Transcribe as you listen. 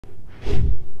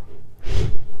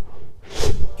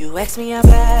You ask me how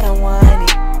bad I want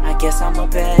it, I guess I'ma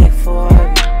beg for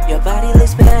it. Your body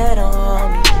looks better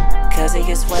on me, cause it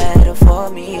gets wetter for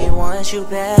me. Once you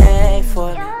beg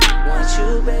for me, once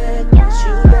you beg,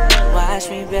 watch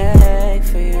me beg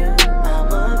for you.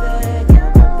 I'ma beg,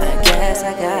 I guess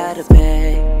I gotta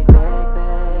beg.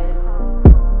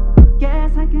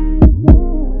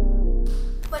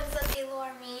 What's up, Halo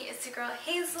Army? It's your girl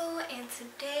Hazel, and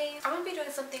today I'm gonna be doing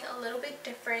something a little bit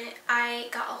different. I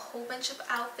got a whole bunch of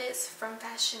outfits from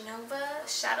FashionNova.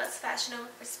 Shout out to FashionNova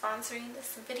for sponsoring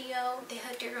this video. They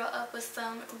hooked your girl up with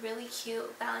some really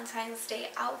cute Valentine's Day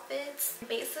outfits.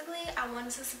 Basically, I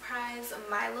wanted to surprise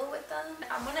Milo with them.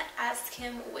 I'm gonna ask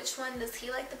him which one does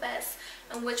he like the best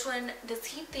and which one does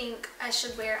he think I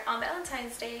should wear on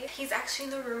Valentine's Day. He's actually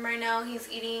in the room right now. He's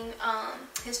eating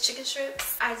his chicken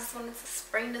strips. I just wanted to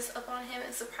spring this up on him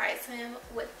and surprise him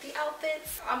with the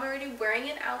outfits. I'm already wearing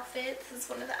an outfit. This is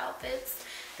one of the outfits.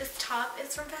 This top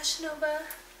is from FashionNova.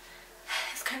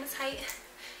 It's kind of tight.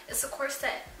 It's a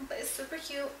corset, but it's super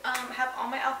cute. I have all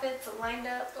my outfits lined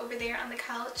up over there on the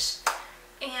couch,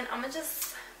 and I'm gonna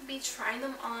just be trying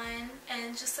them on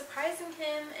and just surprising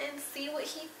him and see what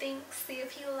he thinks, see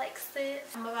if he likes it.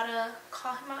 I'm about to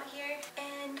call him out here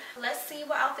and let's see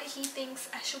what outfit he thinks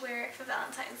I should wear for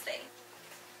Valentine's Day.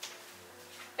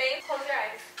 Babe, close your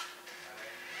eyes.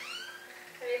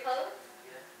 Are you closed?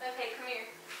 Yeah. Okay, come here.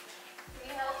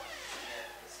 Need help?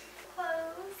 Yeah.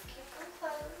 Close. Keep them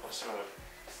closed. What's wrong?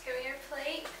 Give me your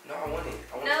plate. No, I want it.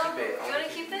 I want No, to keep it. you want to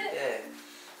keep it? Yeah.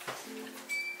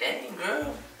 Dang,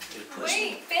 girl. You push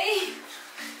me. Wait, babe.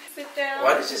 Sit down.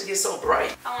 Why did it just get so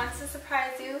bright? I want to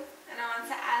surprise you, and I want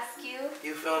to ask you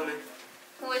You feel me?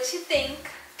 what you think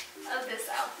of this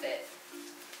outfit.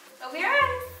 Open your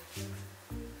eyes.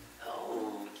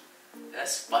 Oh,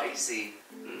 that's spicy.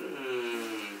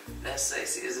 Mmm, that's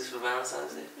sexy. Is this for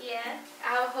Valentine's Day? Yeah,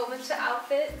 I have a whole bunch of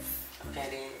outfits Okay,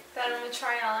 then. that I'm going to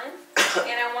try on,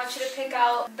 and I want you to pick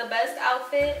out the best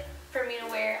outfit for me to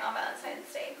wear on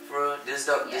Valentine's Day. For real? This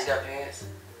got pants?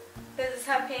 Does this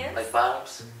have pants? Like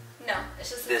bottoms? No, it's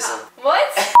just a This top. one.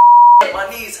 What? My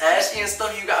knees ashy and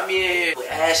stuff. You got me in here with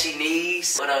ashy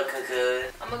knees. What up, cuckoo?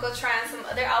 I'm gonna go try on some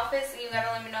other outfits, and you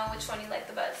gotta let me know which one you like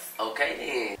the best. Okay,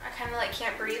 then. I kind of like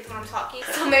can't breathe when I'm talking,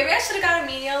 so maybe I should have got a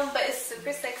medium, but it's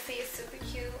super sexy, it's super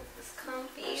cute, it's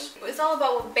comfy. It's all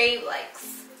about what babe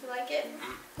likes. You like it?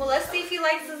 Well, let's see if he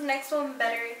likes this next one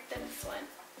better than this one.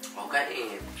 Okay,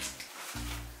 then.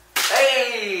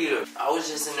 Hey! I was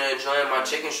just in there enjoying my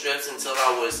chicken strips until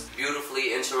I was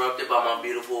beautifully interrupted by my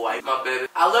beautiful wife, my baby.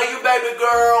 I love you, baby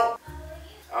girl!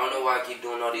 I don't know why I keep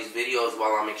doing all these videos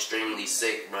while I'm extremely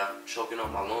sick, bruh. Choking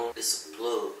on my lungs. It's a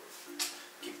plug.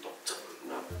 Keep on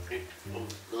talking.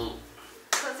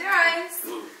 Close your eyes.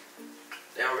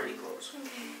 They're already closed.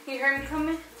 Okay. You heard me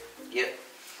coming? Yep.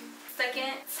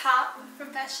 Second top from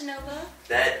FashionNova.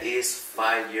 That is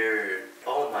fire.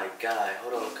 Oh my god.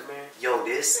 Hold on, come here. Yo,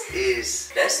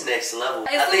 that's next level.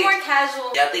 It's a little more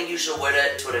casual. Yeah, I think you should wear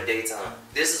that for the daytime.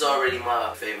 This is already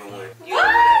my favorite one. You What?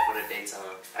 gotta wear that for the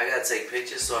daytime. I gotta take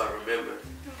pictures so I remember.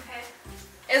 Okay.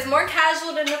 It's more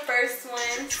casual than the first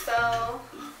one, so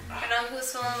I know he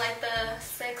was feeling like the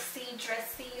sexy,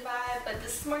 dressy vibe, but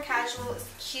this is more casual. It's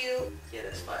cute. Yeah,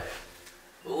 that's fire.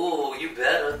 Ooh, you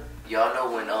better. Y'all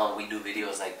know when we do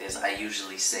videos like this, I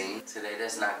usually sing. Today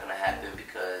that's not gonna happen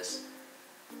because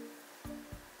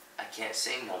I can't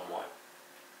sing no more.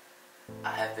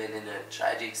 I have been in a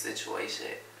tragic situation,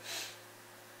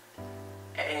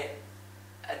 and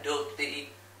I don't think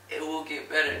it will get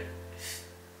better.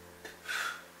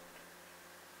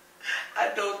 I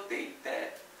don't think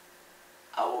that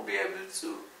I will be able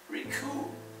to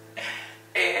recoup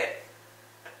and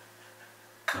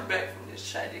come back from this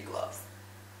tragic loss.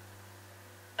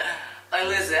 Like,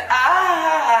 listen,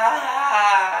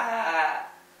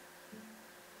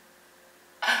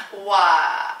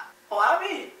 why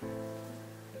me?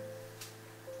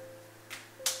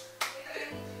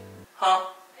 Huh?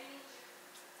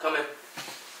 Come in.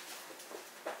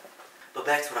 But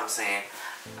back to what I'm saying.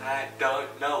 I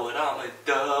don't know what I'ma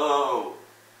do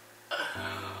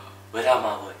without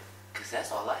my voice, cause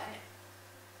that's all I had.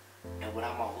 And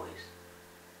without my voice,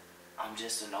 I'm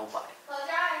just a nobody. Close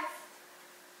your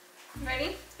eyes.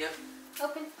 Ready? Yep.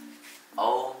 Open.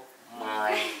 Oh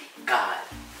my god.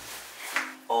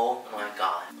 Oh my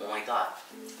god. Oh my god.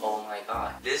 Oh my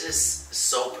god. This is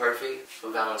so perfect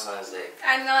for Valentine's Day.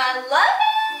 I know, I love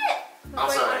it! I'm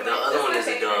sorry, the other one is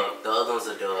a dub. The other one's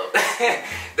a dub.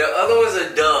 The other one's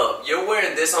a dub. You're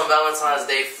wearing this on Valentine's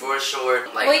Day for sure.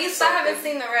 Like, well, you still haven't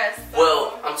seen the rest. So.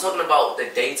 Well, I'm talking about the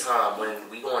daytime when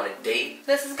we go on a date.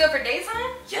 This is good for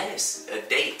daytime? Yes, a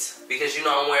date. Because because you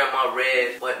know I'm wearing my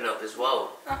red button up as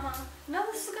well. No,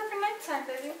 this is good for nighttime,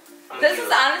 baby. I mean, This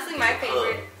is honestly my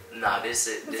favorite. Nah, this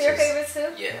is your favorite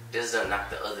too? Yeah, this doesn't knock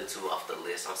the other two off the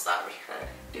list. I'm sorry.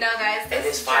 No, guys. And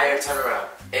it's fire. Turn around.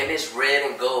 And it's red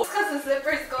and gold. It's because the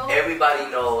zipper's gold.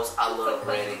 Everybody knows I love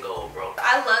red and gold, bro.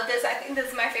 I love this. I think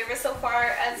this is my favorite so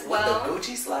far as well. With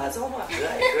the Gucci slides? Oh my god,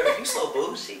 girl, you so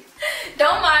bougie.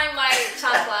 Don't mind my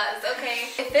chocolates, okay?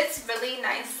 It fits really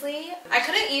nicely. I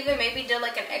could've even maybe did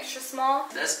like an extra small.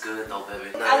 That's good though,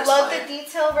 baby. No, I love the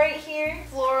detail right here.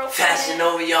 Floral print.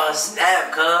 FashionNova, y'all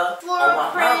snap, cuz.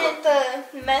 Floral print,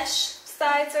 the mesh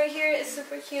sides right here is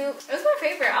super cute. It was my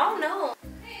favorite. I don't know.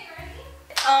 Hey,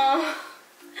 ready?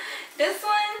 This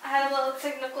one, I had a little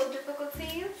technical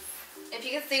difficulties. If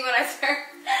you can see when I turn,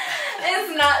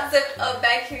 it's not zipped up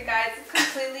back here, guys. It's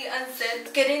completely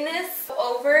unzipped. Getting this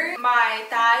over my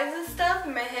thighs and stuff,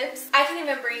 and my hips, I can't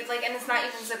even breathe, like, and it's not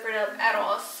even zippered up at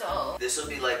all, so. This would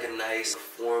be like a nice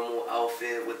formal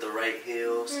outfit with the right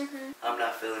heels. I'm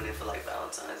not feeling it for like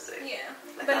Valentine's Day. Yeah.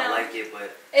 Like, but I no, like it,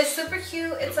 but. it's super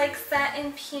cute. It's like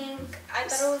satin pink. I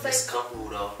thought it was like. It's comfortable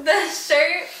though. The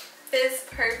shirt fits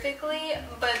perfectly,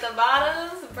 but the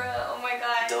bottoms, bro, oh my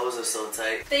god. Those are so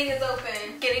tight. Thing is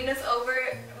open. Getting this over,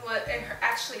 it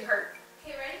actually hurt.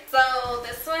 Okay, ready? So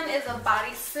this one is a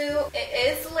bodysuit.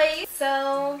 It is lace,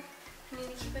 so I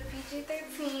need to keep it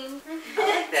PG-13.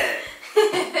 I like that.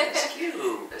 That's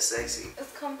cute. That's sexy.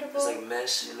 It's comfortable. It's like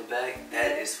mesh in the back.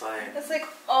 That is fire. It's like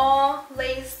all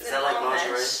lace. Is that like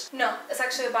lingerie? Mesh. No, it's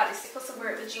actually a bodysuit. Supposed to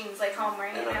wear it with jeans like how I'm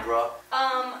wearing it And now. a bra.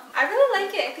 I really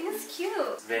like it. I think it's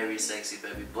cute. Very sexy,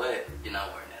 baby, but you're not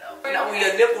wearing it out. Now when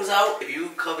your nipples out, if you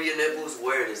cover your nipples,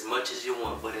 wear it as much as you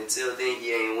want. But until then,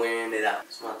 you ain't wearing it out.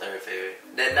 It's my third favorite.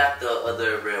 That knocked the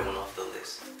other red one off the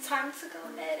list. Time to go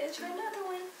ahead and try another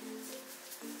one.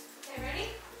 Okay, ready?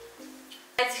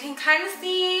 As you can kind of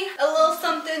see a little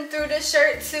something through the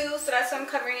shirt too, so that's why I'm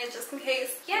covering it just in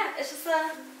case. Yeah, it's just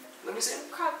a Let me see.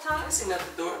 crop top. I see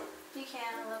nothing through it. You can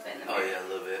a little bit in the Oh yeah, a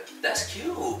little bit. That's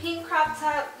cute. pink crop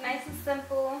top, nice and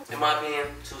simple. In my opinion,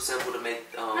 too simple to make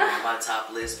my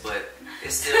top list, but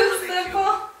it's still Too really simple.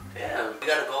 cute. Yeah, we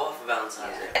gotta go off of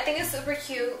Valentine's Day. I think it's super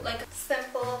cute, like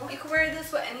simple. You can wear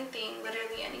this with anything,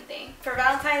 literally anything. For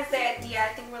Valentine's Day, yeah,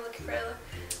 I think we're looking for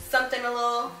something a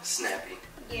little Snappy.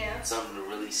 Yeah. Something to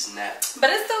really snap. But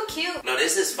it's so cute. No,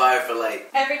 this is fire for like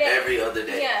every day. Every other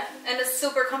day. Yeah, and it's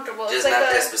super comfortable. Just it's like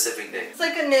not that specific day. It's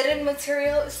like a knitted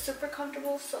material. It's super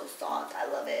comfortable, so soft.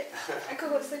 I love it. I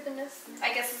could go to sleep in this.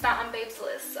 I guess it's not on Babe's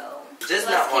list, so. Just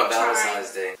not on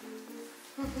Valentine's Day.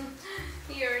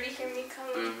 You already hear me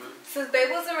coming. Since Babe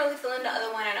wasn't really feeling the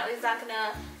other one, I know he's not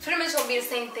gonna. Pretty much gonna be the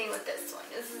same thing with this one.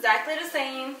 It's exactly the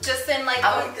same, just in like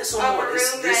I like this one more.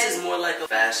 This red. is more like a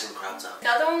fashion crop top. The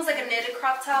other one was like a knitted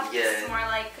crop top. Yeah. This is more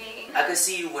like a. I could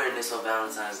see you wearing this on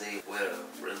Valentine's Day with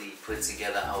a really put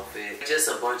together outfit. Just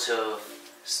a bunch of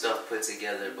stuff put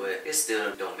together, but it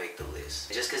still don't make the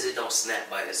list. Just because it don't snap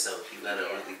by itself, you gotta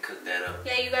really cook that up.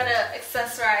 Yeah, you gotta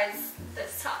accessorize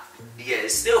this top. Yeah,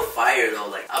 it's still fire though.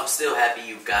 Like, I'm still happy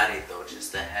you got it though,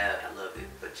 just to have. I love it,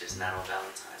 but just not on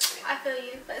Valentine's Day. I feel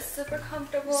you, but it's super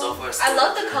comfortable. So far, I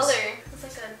love the color. It's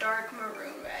like a dark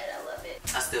maroon red. I love it.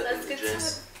 I still Let's think get the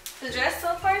dress. to it. The dress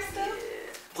so far still?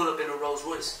 Yeah. Pull up in a Rolls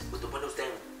Royce with the windows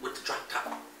down, with the drop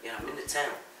top. Yeah, I'm in the town.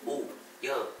 Ooh,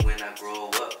 yo. When I grow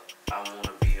up, I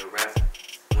wanna be a rapper.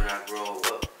 When I grow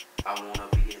up, I wanna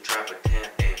be a trapper. Damn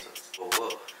dancer. Grow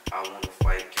up, I wanna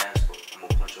fight Casper. I'ma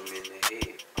punch him in the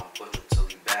head. I'ma punch him till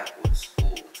he backwards.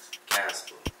 Ooh,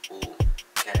 Casper. Ooh,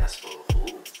 Casper.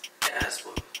 Ooh, Casper.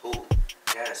 Ooh,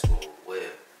 Casper.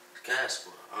 Where?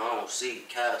 Casper. I don't see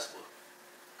Casper,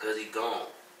 cause he gone.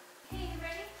 Okay, you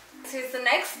ready? So here's the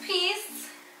next piece.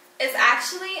 It's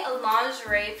actually a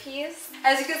lingerie piece.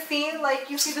 As you can see, like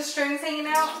you see the strings hanging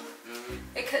out.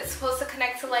 It's supposed to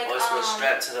connect to like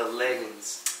strapped to the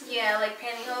leggings. Yeah, like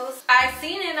pantyhose. I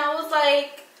seen it and I was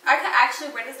like, I could actually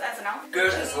wear this as an outfit.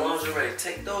 Girls, it's lingerie.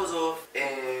 Take those off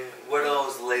and wear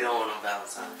those later on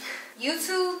Valentine's.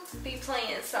 YouTube be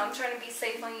playing, so I'm trying to be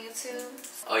safe on YouTube.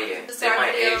 Oh yeah, Just they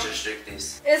might video. age restrict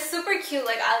this. It's super cute.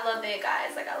 Like, I love it,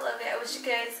 guys. Like, I love it. I wish you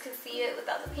guys could see it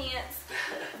without the pants.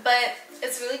 But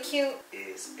it's really cute.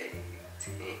 It's a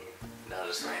 10. No,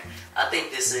 just right. I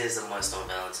think this is a must on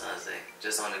Valentine's Day.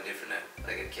 Just on a different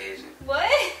like occasion.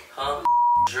 What? Huh?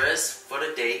 Dress for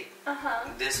the date.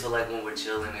 This for like when we're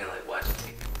chilling and like watching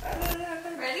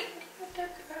TV. Ready?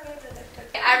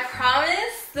 I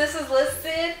promise this is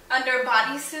listed under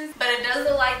bodysuits, but it does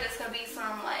look like there's gonna be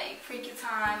some like freaky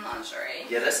time lingerie.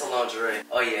 Yeah, that's a lingerie.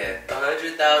 Oh yeah,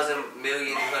 100,000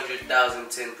 million, 100,000,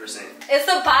 10%. It's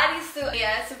a bodysuit.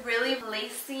 Yeah, it's really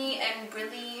lacy and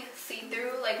really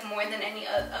see-through, like more than any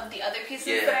of the other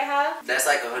pieces that I have. That's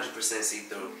like 100%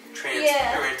 see-through,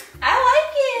 transparent. Yeah, I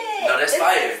like it. No, that's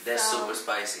fire. That's super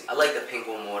spicy. I like the pink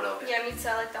one more though. Yeah, me too.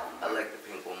 I like that one more. I like the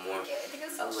pink one more. Yeah, I think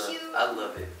it's so cute. I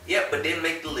love it. Yeah, but didn't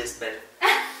make the list better.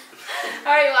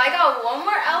 Alright, well I got one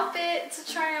more outfit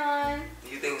to try on.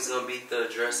 You think it's gonna beat the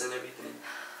dress and everything?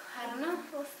 I don't know.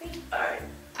 We'll see. Alright.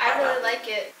 I really like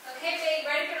it. Okay, babe,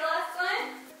 ready for the last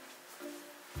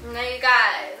one? Now you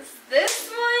guys, this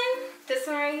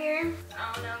one right here.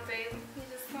 I don't know, babe. You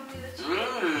just told me the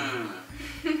truth.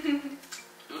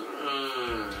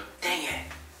 Dang it.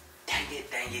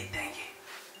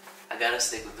 I gotta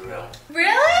stick with the real one.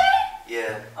 Really?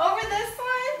 Yeah. Over this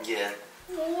one? Yeah.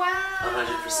 Wow.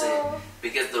 100%.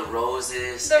 Because the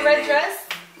roses. The red dress?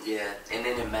 Yeah. And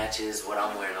then it matches what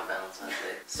I'm wearing on Valentine's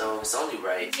Day. So it's only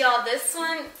right. Y'all, this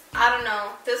one, I don't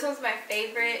know. This one's my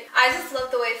favorite. I just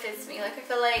love the way it fits me. Like, I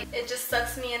feel like it just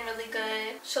sucks me in really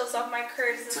good. Shows off my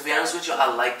curves and To be honest with you,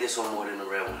 I like this one more than the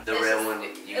red one. The red one,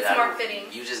 it's more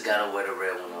fitting. You just gotta wear the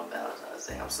red one on Valentine's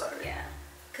Day. I'm sorry. Yeah.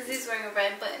 Because he's wearing a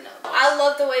red button up. I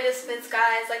love the way this fits,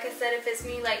 guys. Like I said, it fits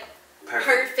me like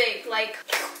perfect. Like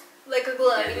a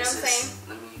glove, Yeah, you know what I'm saying?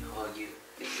 Let me hug you.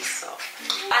 Get this soft.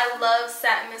 I love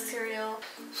satin material.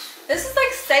 This is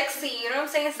like sexy, you know what I'm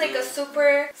saying? It's like a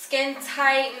super skin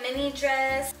tight mini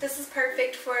dress. This is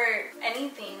perfect for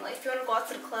anything. Like if you want to go out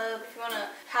to the club, if you want to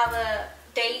have a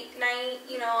date night,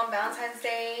 you know, on Valentine's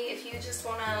Day, if you just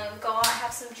want to go out and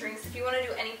have some drinks, if you want to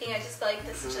do anything, I just feel like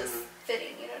this is just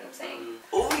fitting, you know what I'm saying?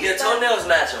 Ooh, your toenails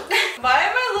match them. Why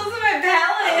am I losing my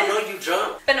balance? I don't know, you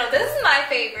drunk. But no, this is my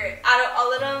favorite. Out of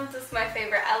all of them, this is my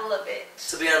favorite. I love it.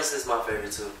 To be honest, this is my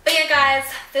favorite too. But yeah, guys,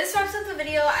 this wraps up the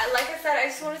video. Like I said, I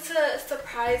just wanted to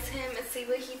surprise him and see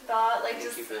what he thought. Like,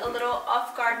 just a little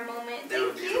off-guard moment.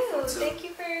 Thank you. Thank you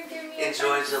for giving me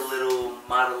Enjoyed your little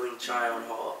modeling try-on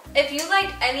haul. If you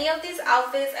liked any of these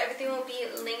outfits, everything will be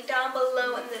linked down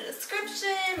below in the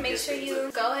description. Make sure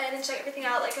you go ahead and check everything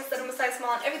out. Like I said, I'm a size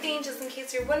small on everything, just in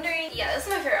case you're wondering. Yeah, this is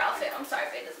my favorite outfit. I'm sorry,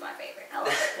 babe. This is my favorite. I love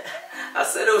it. I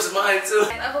said it was mine too.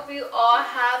 And I hope you all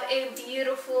have a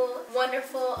beautiful,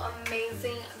 wonderful,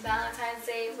 amazing Valentine's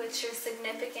Day with your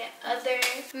significant other.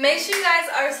 Make sure you guys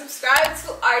are subscribed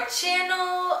to our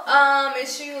channel. Make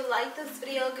sure you like this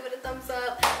video, give it a thumbs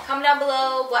up. Comment down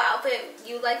below what outfit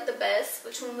you like the best,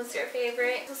 which one was your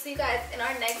favorite. We'll see you guys in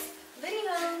our next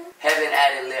video. Haven't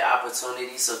added lit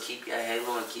opportunity, so keep your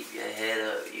halo and keep your head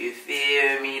up. You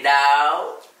feel me,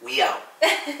 dawg? We out.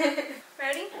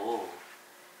 Ready? Oh.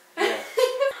 Yeah.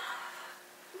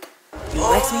 You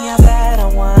wax me up bad,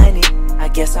 I'm whiny. I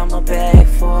guess I'ma beg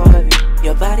for you.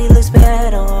 Your body looks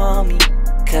better on me,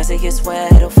 cause it gets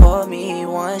wetter for me.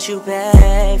 Once you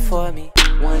beg for me,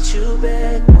 once you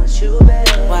beg,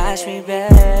 watch me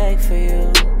beg for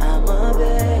you. I'ma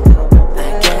beg,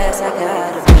 I guess I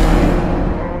gotta beg.